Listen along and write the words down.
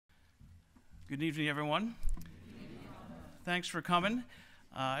Good evening, everyone. Thanks for coming.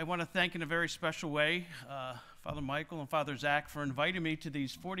 I want to thank in a very special way Father Michael and Father Zach for inviting me to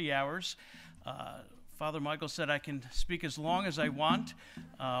these 40 hours. Father Michael said I can speak as long as I want,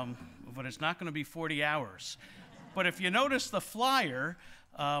 but it's not going to be 40 hours. But if you notice the flyer,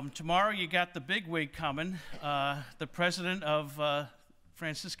 tomorrow you got the bigwig coming, the president of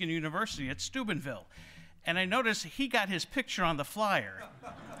Franciscan University at Steubenville. And I noticed he got his picture on the flyer.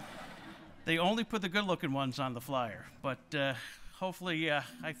 They only put the good-looking ones on the flyer, but hopefully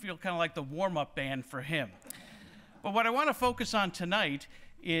I feel kind of like the warm-up band for him. But what I want to focus on tonight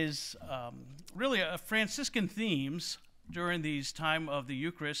is really Franciscan themes during these time of the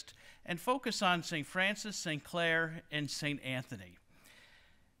Eucharist, and focus on St. Francis, St. Clare, and St. Anthony.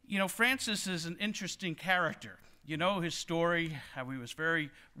 You know, Francis is an interesting character. You know his story, how he was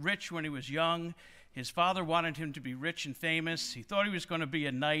very rich when he was young. His father wanted him to be rich and famous. He thought he was going to be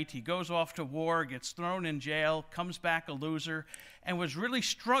a knight. He goes off to war, gets thrown in jail, comes back a loser, and was really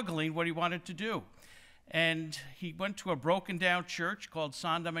struggling what he wanted to do. And he went to a broken down church called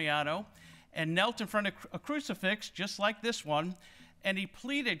San Damiano and knelt in front of a crucifix just like this one, and he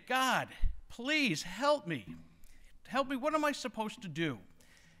pleaded, "God, please help me. Help me. What am I supposed to do?"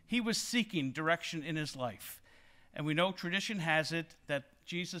 He was seeking direction in his life. And we know tradition has it that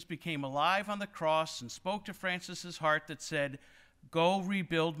Jesus became alive on the cross and spoke to Francis's heart that said, "Go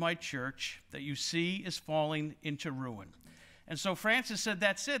rebuild my church that you see is falling into ruin." And so Francis said,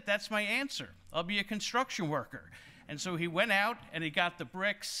 "That's it, that's my answer. I'll be a construction worker." And so he went out and he got the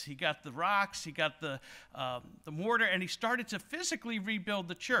bricks, he got the rocks, he got the mortar, and he started to physically rebuild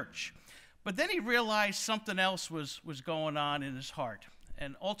the church. But then he realized something else was going on in his heart.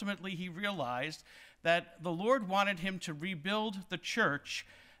 And ultimately he realized that the Lord wanted him to rebuild the church,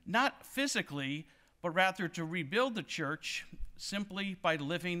 not physically, but rather to rebuild the church simply by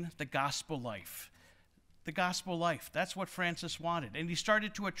living the gospel life. The gospel life, that's what Francis wanted. And he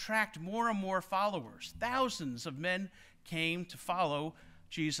started to attract more and more followers. Thousands of men came to follow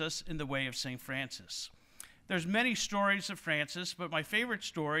Jesus in the way of St. Francis. There's many stories of Francis, but my favorite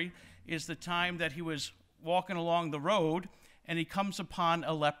story is the time that he was walking along the road and he comes upon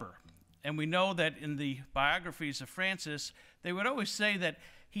a leper. And we know that in the biographies of Francis, they would always say that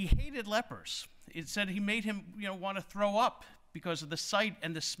he hated lepers. It said he made him, want to throw up because of the sight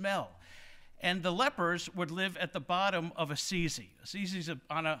and the smell. And the lepers would live at the bottom of Assisi. Assisi's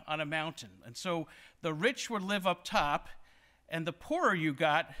on a mountain. And so the rich would live up top, and the poorer you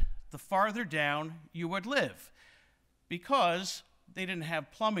got, the farther down you would live. Because they didn't have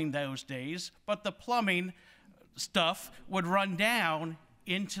plumbing those days, but the plumbing stuff would run down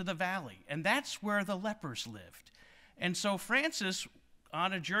into the valley, and that's where the lepers lived. And so Francis,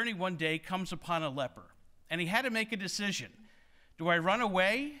 on a journey one day, comes upon a leper, and he had to make a decision. Do I run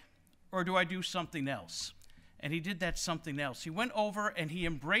away, or do I do something else? And he did that something else. He went over and he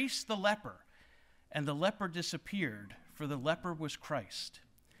embraced the leper, and the leper disappeared, for the leper was Christ.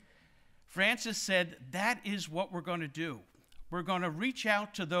 Francis said, that is what we're going to do. We're going to reach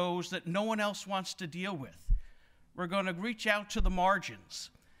out to those that no one else wants to deal with. We're going to reach out to the margins.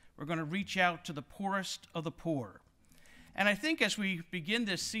 We're going to reach out to the poorest of the poor. And I think as we begin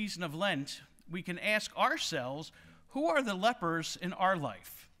this season of Lent, we can ask ourselves, who are the lepers in our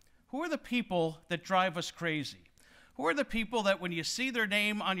life? Who are the people that drive us crazy? Who are the people that when you see their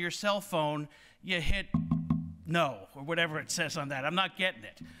name on your cell phone, you hit no, or whatever it says on that? I'm not getting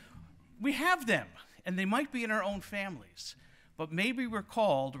it. We have them, and they might be in our own families, but maybe we're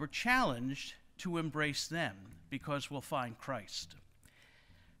challenged to embrace them, because we'll find Christ.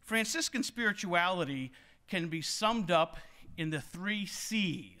 Franciscan spirituality can be summed up in the 3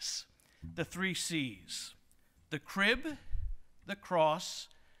 C's. The 3 C's. The crib, the cross,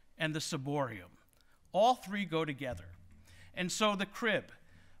 and the ciborium. All 3 go together. And so the crib.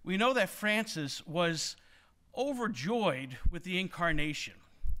 We know that Francis was overjoyed with the incarnation.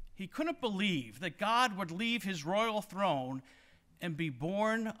 He couldn't believe that God would leave his royal throne and be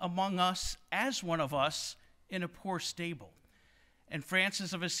born among us as one of us in a poor stable. And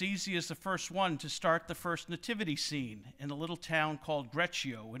Francis of Assisi is the first one to start the first nativity scene in a little town called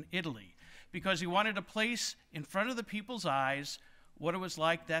Greccio in Italy, because he wanted to place in front of the people's eyes what it was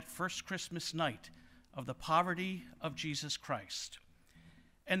like that first Christmas night of the poverty of Jesus Christ.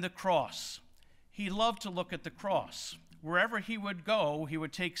 And the cross. He loved to look at the cross. Wherever he would go, he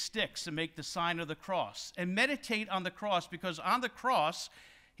would take sticks and make the sign of the cross and meditate on the cross, because on the cross,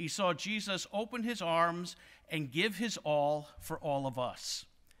 he saw Jesus open his arms and give his all for all of us.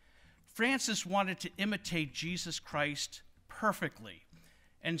 Francis wanted to imitate Jesus Christ perfectly.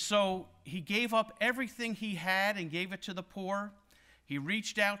 And so he gave up everything he had and gave it to the poor. He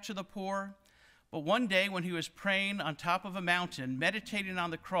reached out to the poor. But one day when he was praying on top of a mountain, meditating on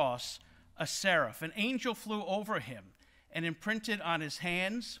the cross, a seraph, an angel, flew over him and imprinted on his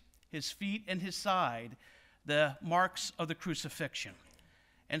hands, his feet, and his side the marks of the crucifixion.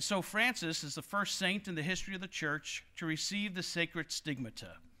 And so Francis is the first saint in the history of the church to receive the sacred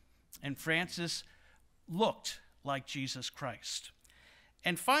stigmata. And Francis looked like Jesus Christ.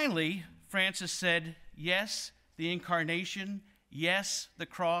 And finally, Francis said, yes, the incarnation, yes, the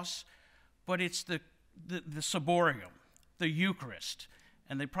cross, but it's the ciborium, the Eucharist.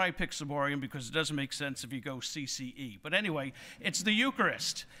 And they probably pick ciborium because it doesn't make sense if you go CCE. But anyway, it's the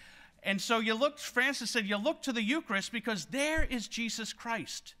Eucharist. And so Francis said, you look to the Eucharist because there is Jesus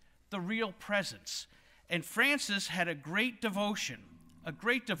Christ, the real presence. And Francis had a great devotion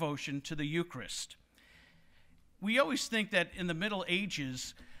to the Eucharist. We always think that in the Middle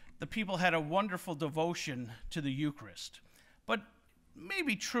Ages, the people had a wonderful devotion to the Eucharist. But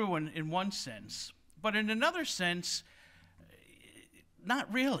maybe true in one sense, but in another sense,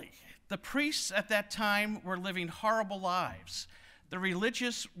 not really. The priests at that time were living horrible lives. The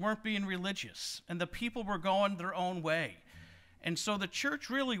religious weren't being religious, and the people were going their own way. And so the church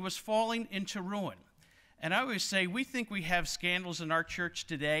really was falling into ruin. And I always say, we think we have scandals in our church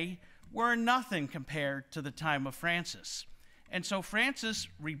today. We're nothing compared to the time of Francis. And so Francis,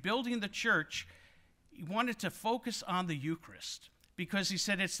 rebuilding the church, he wanted to focus on the Eucharist, because he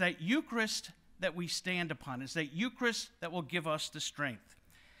said it's that Eucharist that we stand upon. It's that Eucharist that will give us the strength.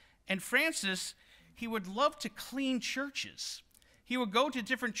 And Francis, he would love to clean churches. He would go to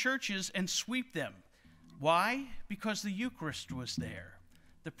different churches and sweep them. Why? Because the Eucharist was there.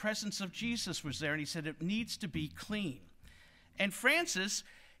 The presence of Jesus was there, and he said it needs to be clean. And Francis,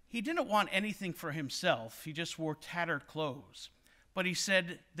 he didn't want anything for himself. He just wore tattered clothes. But he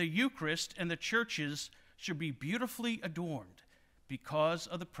said the Eucharist and the churches should be beautifully adorned because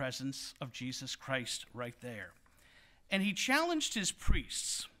of the presence of Jesus Christ right there. And he challenged his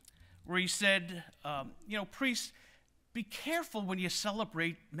priests, where he said, priests, be careful when you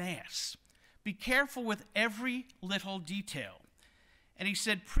celebrate Mass. Be careful with every little detail. And he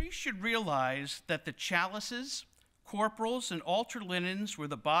said, priests should realize that the chalices, corporals, and altar linens where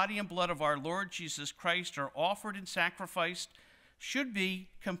the body and blood of our Lord Jesus Christ are offered and sacrificed should be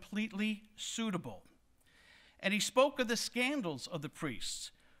completely suitable. And he spoke of the scandals of the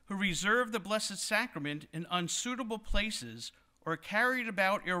priests who reserve the Blessed Sacrament in unsuitable places, or carry it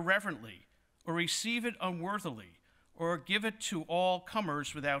about irreverently, or receive it unworthily, or give it to all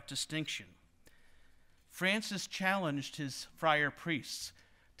comers without distinction. Francis challenged his friar priests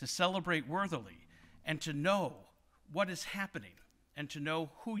to celebrate worthily and to know what is happening and to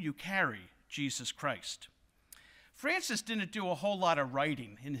know who you carry, Jesus Christ. Francis didn't do a whole lot of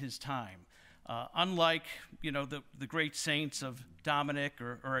writing in his time. Unlike, the great saints of Dominic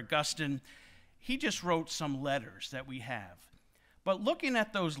or Augustine, he just wrote some letters that we have. But looking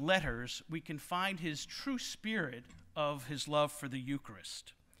at those letters, we can find his true spirit of his love for the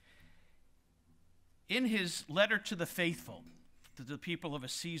Eucharist. In his letter to the faithful, to the people of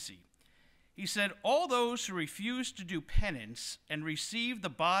Assisi, he said, all those who refuse to do penance and receive the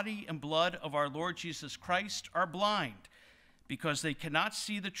body and blood of our Lord Jesus Christ are blind, because they cannot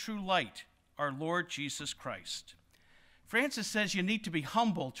see the true light, our Lord Jesus Christ. Francis says you need to be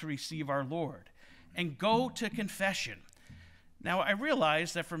humble to receive our Lord and go to confession. Now, I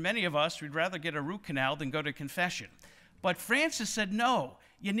realize that for many of us, we'd rather get a root canal than go to confession. But Francis said, no,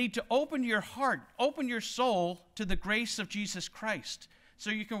 you need to open your heart, open your soul to the grace of Jesus Christ so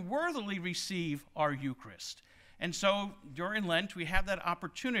you can worthily receive our Eucharist. And so during Lent, we have that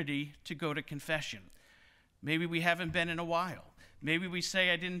opportunity to go to confession. Maybe we haven't been in a while. Maybe we say,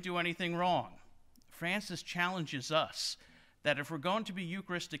 I didn't do anything wrong. Francis challenges us that if we're going to be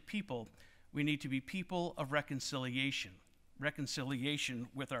Eucharistic people, we need to be people of reconciliation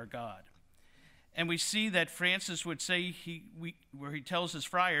with our God. And we see that Francis would say, where he tells his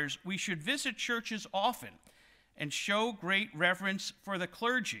friars, we should visit churches often and show great reverence for the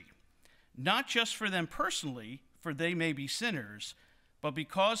clergy, not just for them personally, for they may be sinners, but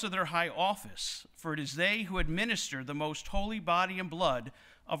because of their high office, for it is they who administer the most holy body and blood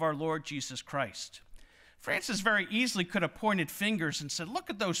of our Lord Jesus Christ. Francis very easily could have pointed fingers and said, look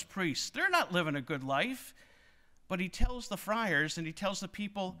at those priests, they're not living a good life. But he tells the friars and he tells the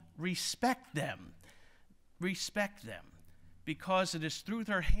people, respect them, because it is through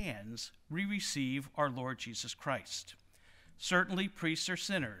their hands we receive our Lord Jesus Christ. Certainly, priests are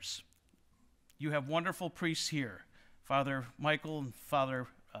sinners. You have wonderful priests here. Father Michael and Father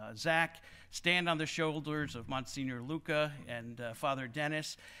Zach stand on the shoulders of Monsignor Luca and Father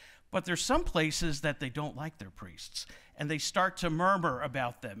Dennis. But there's some places that they don't like their priests, and they start to murmur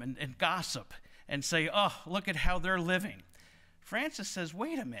about them and gossip. and say, oh, look at how they're living. Francis says,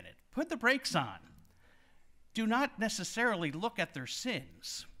 wait a minute, put the brakes on. Do not necessarily look at their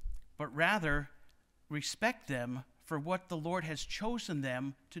sins, but rather respect them for what the Lord has chosen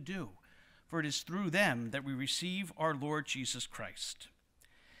them to do. For it is through them that we receive our Lord Jesus Christ.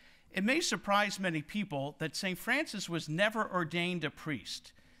 It may surprise many people that St. Francis was never ordained a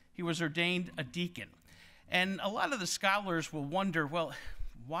priest. He was ordained a deacon. And a lot of the scholars will wonder, well,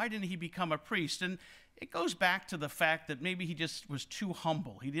 why didn't he become a priest? And it goes back to the fact that maybe he just was too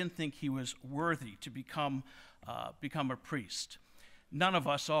humble. He didn't think he was worthy to become a priest. None of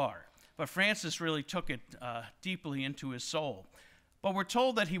us are. But Francis really took it deeply into his soul. But we're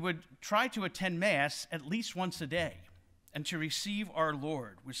told that he would try to attend Mass at least once a day and to receive our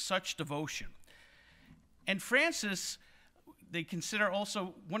Lord with such devotion. And Francis, they consider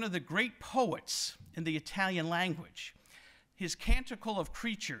also one of the great poets in the Italian language. His Canticle of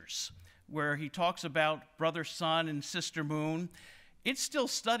Creatures, where he talks about brother sun and sister moon, it's still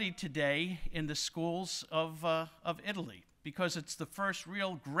studied today in the schools of Italy because it's the first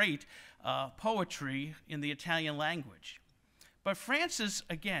real great poetry in the Italian language. But Francis,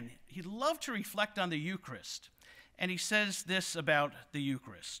 again, he loved to reflect on the Eucharist, and he says this about the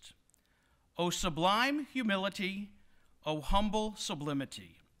Eucharist. O sublime humility, O humble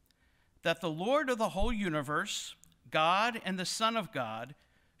sublimity, that the Lord of the whole universe, God and the Son of God,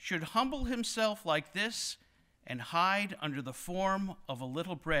 should humble himself like this and hide under the form of a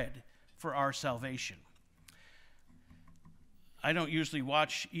little bread for our salvation. I don't usually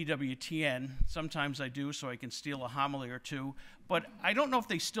watch EWTN. Sometimes I do, so I can steal a homily or two. But I don't know if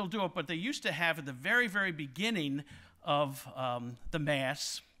they still do it, but they used to have at the very, very beginning of the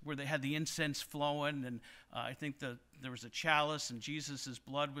Mass, where they had the incense flowing, and I think there was a chalice, and Jesus'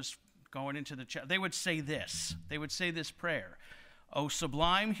 blood was going into the chalice. They would say this. They would say this prayer. O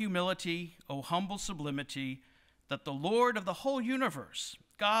sublime humility, O humble sublimity, that the Lord of the whole universe,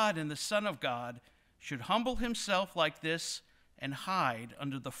 God and the Son of God, should humble himself like this and hide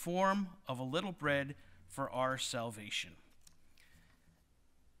under the form of a little bread for our salvation.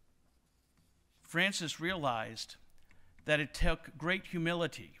 Francis realized that it took great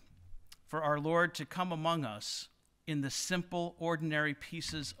humility for our Lord to come among us in the simple, ordinary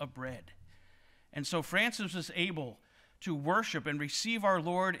pieces of bread. And so Francis was able to worship and receive our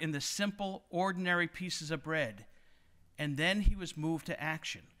Lord in the simple, ordinary pieces of bread. And then he was moved to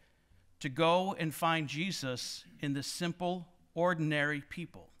action, to go and find Jesus in the simple, ordinary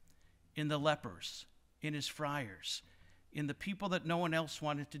people, in the lepers, in his friars, in the people that no one else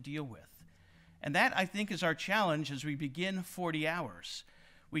wanted to deal with. And that, I think, is our challenge as we begin 40 hours.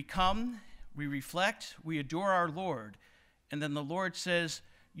 We come, we reflect, we adore our Lord, and then the Lord says,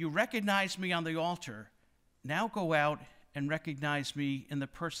 you recognize me on the altar, now go out and recognize me in the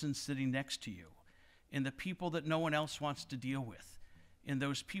person sitting next to you, in the people that no one else wants to deal with, in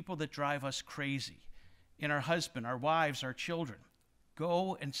those people that drive us crazy, in our husband, our wives, our children.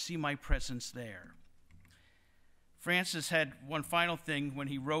 Go and see my presence there. Francis had one final thing when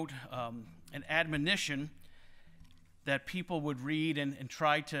he wrote an admonition that people would read and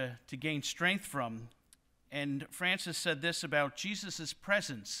try to gain strength from. And Francis said this about Jesus'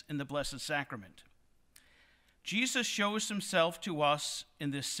 presence in the Blessed Sacrament. Jesus shows himself to us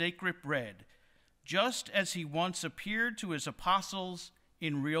in this sacred bread, just as he once appeared to his apostles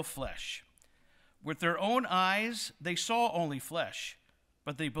in real flesh. With their own eyes, they saw only flesh,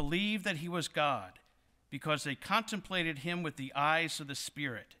 but they believed that he was God, because they contemplated him with the eyes of the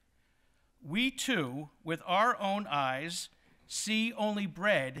Spirit. We too, with our own eyes, see only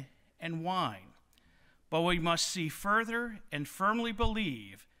bread and wine, but we must see further and firmly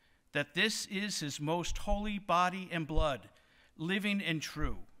believe that this is his most holy body and blood, living and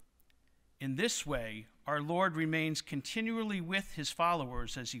true. In this way, our Lord remains continually with his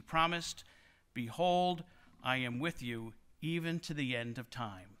followers as he promised, behold, I am with you even to the end of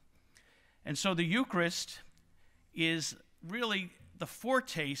time. And so the Eucharist is really the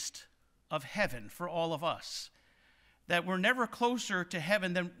foretaste of heaven for all of us, that we're never closer to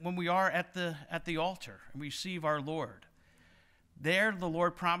heaven than when we are at the altar and receive our Lord. There the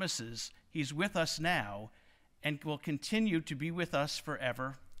Lord promises he's with us now and will continue to be with us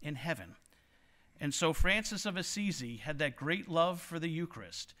forever in heaven. And so Francis of Assisi had that great love for the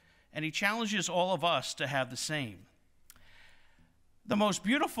Eucharist, and he challenges all of us to have the same. The most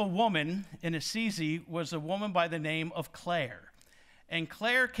beautiful woman in Assisi was a woman by the name of Clare. And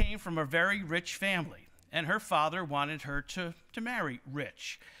Clare came from a very rich family, and her father wanted her to marry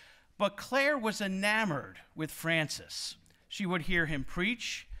rich. But Clare was enamored with Francis. She would hear him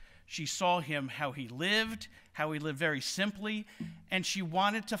preach. She saw him how he lived very simply, and she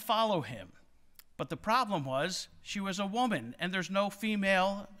wanted to follow him. But the problem was she was a woman, and there's no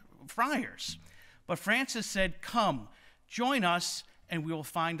female friars. But Francis said, "Come, join us, and we will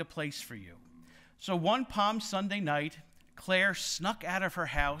find a place for you." So one Palm Sunday night, Claire snuck out of her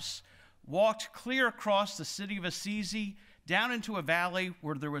house, walked clear across the city of Assisi, down into a valley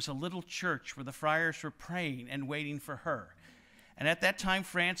where there was a little church where the friars were praying and waiting for her. And at that time,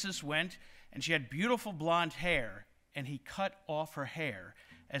 Francis went, and she had beautiful blonde hair, and he cut off her hair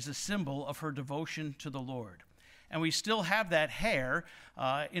as a symbol of her devotion to the Lord. And we still have that hair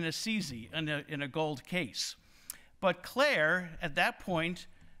in Assisi in a gold case. But Claire, at that point,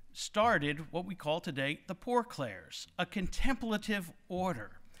 started what we call today the Poor Clares, a contemplative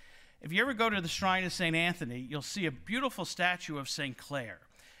order. If you ever go to the shrine of St. Anthony, you'll see a beautiful statue of St. Clare.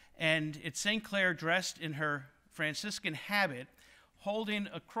 And it's St. Clare dressed in her Franciscan habit, holding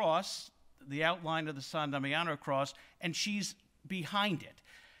a cross, the outline of the San Damiano cross, and she's behind it,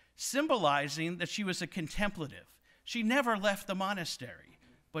 symbolizing that she was a contemplative. She never left the monastery,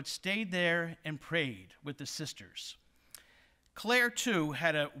 but stayed there and prayed with the sisters. Clare, too,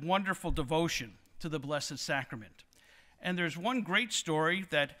 had a wonderful devotion to the Blessed Sacrament. And there's one great story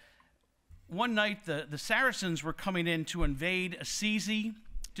that one night the Saracens were coming in to invade Assisi,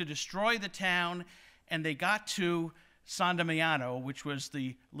 to destroy the town, and they got to San Damiano, which was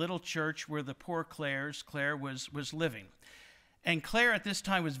the little church where the poor Clare was living. And Clare at this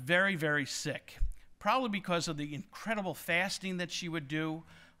time was very, very sick, probably because of the incredible fasting that she would do.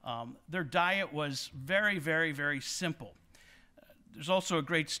 Their diet was very, very, very simple. There's also a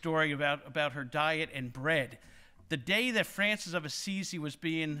great story about her diet and bread. The day that Francis of Assisi was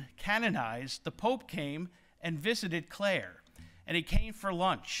being canonized, the Pope came and visited Clare, and he came for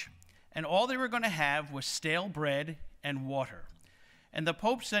lunch. And all they were going to have was stale bread and water. And the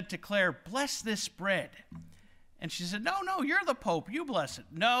Pope said to Clare, "Bless this bread." And she said, No, you're the Pope, you bless it.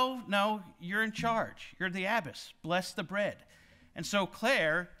 No, you're in charge. You're the abbess. Bless the bread. And so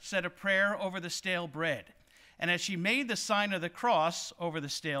Clare said a prayer over the stale bread. And as she made the sign of the cross over the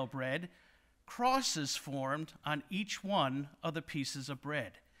stale bread, crosses formed on each one of the pieces of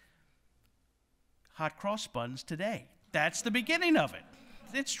bread. Hot cross buns today. That's the beginning of it.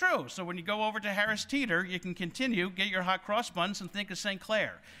 It's true. So when you go over to Harris Teeter, you can continue, get your hot cross buns, and think of St.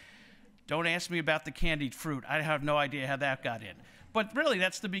 Clare. Don't ask me about the candied fruit. I have no idea how that got in. But really,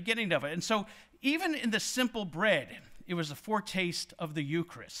 that's the beginning of it. And so even in the simple bread, it was a foretaste of the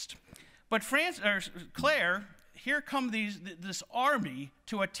Eucharist. But Clare, here come this army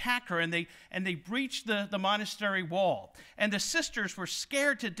to attack her, and they breached the monastery wall. And the sisters were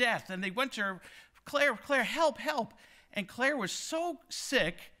scared to death, and they went to her, Clare, help. And Clare was so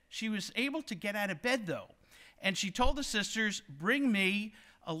sick, she was able to get out of bed, though. And she told the sisters, "Bring me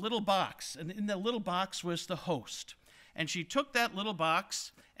a little box." And in the little box was the host. And she took that little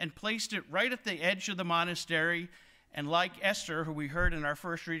box and placed it right at the edge of the monastery. And like Esther, who we heard in our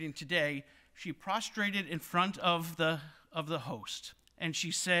first reading today, she prostrated in front of the host. And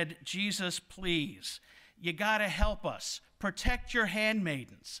she said, "Jesus, please, you got to help us. Protect your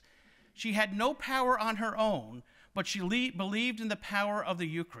handmaidens." She had no power on her own, but she believed in the power of the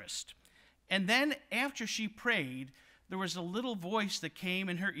Eucharist. And then after she prayed, there was a little voice that came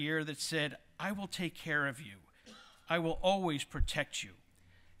in her ear that said, "I will take care of you. I will always protect you."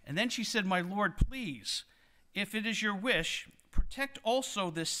 And then she said, "My Lord, please, if it is your wish, protect also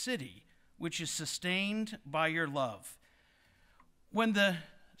this city, which is sustained by your love." When the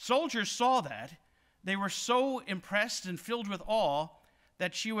soldiers saw that, they were so impressed and filled with awe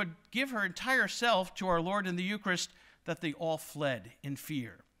that she would give her entire self to our Lord in the Eucharist that they all fled in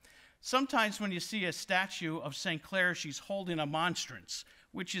fear. Sometimes when you see a statue of St. Clare, she's holding a monstrance,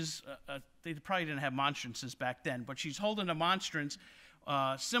 which is, they probably didn't have monstrances back then, but she's holding a monstrance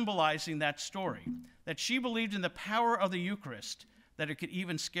symbolizing that story, that she believed in the power of the Eucharist, that it could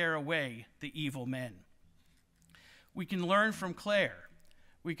even scare away the evil men. We can learn from Clare.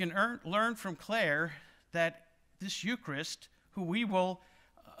 We can learn from Clare that this Eucharist, who we will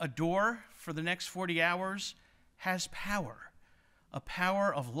adore for the next 40 hours, has power, a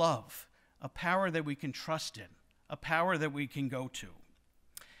power of love, a power that we can trust in, a power that we can go to.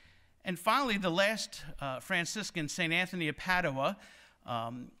 And finally, the last Franciscan, St. Anthony of Padua,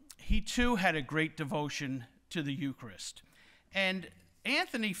 he too had a great devotion to the Eucharist. And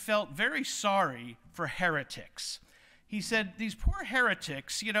Anthony felt very sorry for heretics. He said, these poor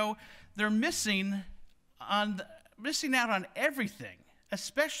heretics, they're missing out on everything,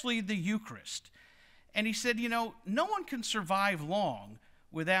 especially the Eucharist. And he said, no one can survive long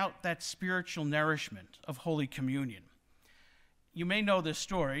without that spiritual nourishment of Holy Communion. You may know this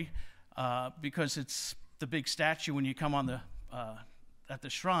story because it's the big statue when you come on at the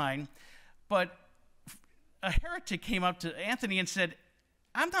shrine. But a heretic came up to Anthony and said,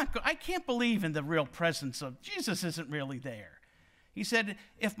 I can't believe in the real presence of Jesus isn't really there. He said,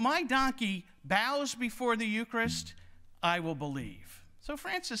 if my donkey bows before the Eucharist, I will believe. So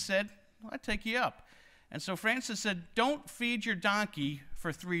Francis said, well, I take you up. And so Francis said, don't feed your donkey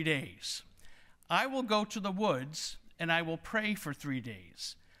for 3 days. I will go to the woods and I will pray for 3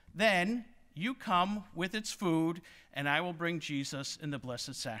 days. Then you come with its food and I will bring Jesus in the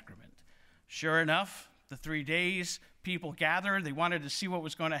Blessed Sacrament. Sure enough, the 3 days, people gathered. They wanted to see what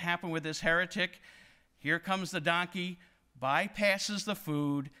was going to happen with this heretic. Here comes the donkey, bypasses the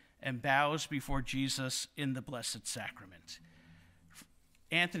food, and bows before Jesus in the Blessed Sacrament.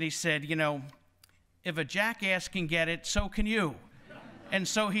 Anthony said, you know, if a jackass can get it, so can you. And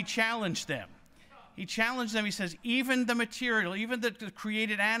so he challenged them. He challenged them. He says, even the material, even the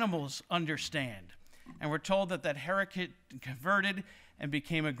created animals understand. And we're told that that heretic converted and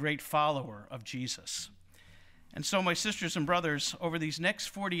became a great follower of Jesus. And so, my sisters and brothers, over these next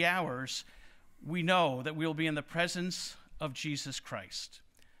 40 hours, we know that we'll be in the presence of Jesus Christ,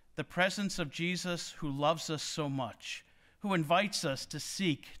 the presence of Jesus who loves us so much, who invites us to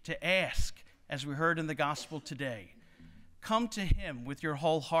seek, to ask, as we heard in the gospel today. Come to him with your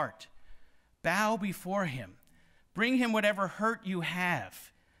whole heart. Bow before him. Bring him whatever hurt you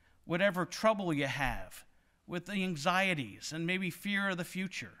have, whatever trouble you have, with the anxieties and maybe fear of the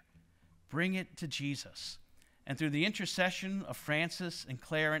future. Bring it to Jesus. And through the intercession of Francis and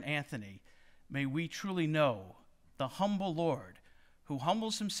Claire and Anthony, may we truly know the humble Lord who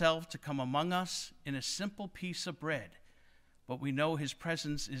humbles himself to come among us in a simple piece of bread. But we know his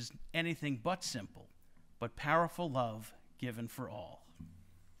presence is anything but simple, but powerful love given for all.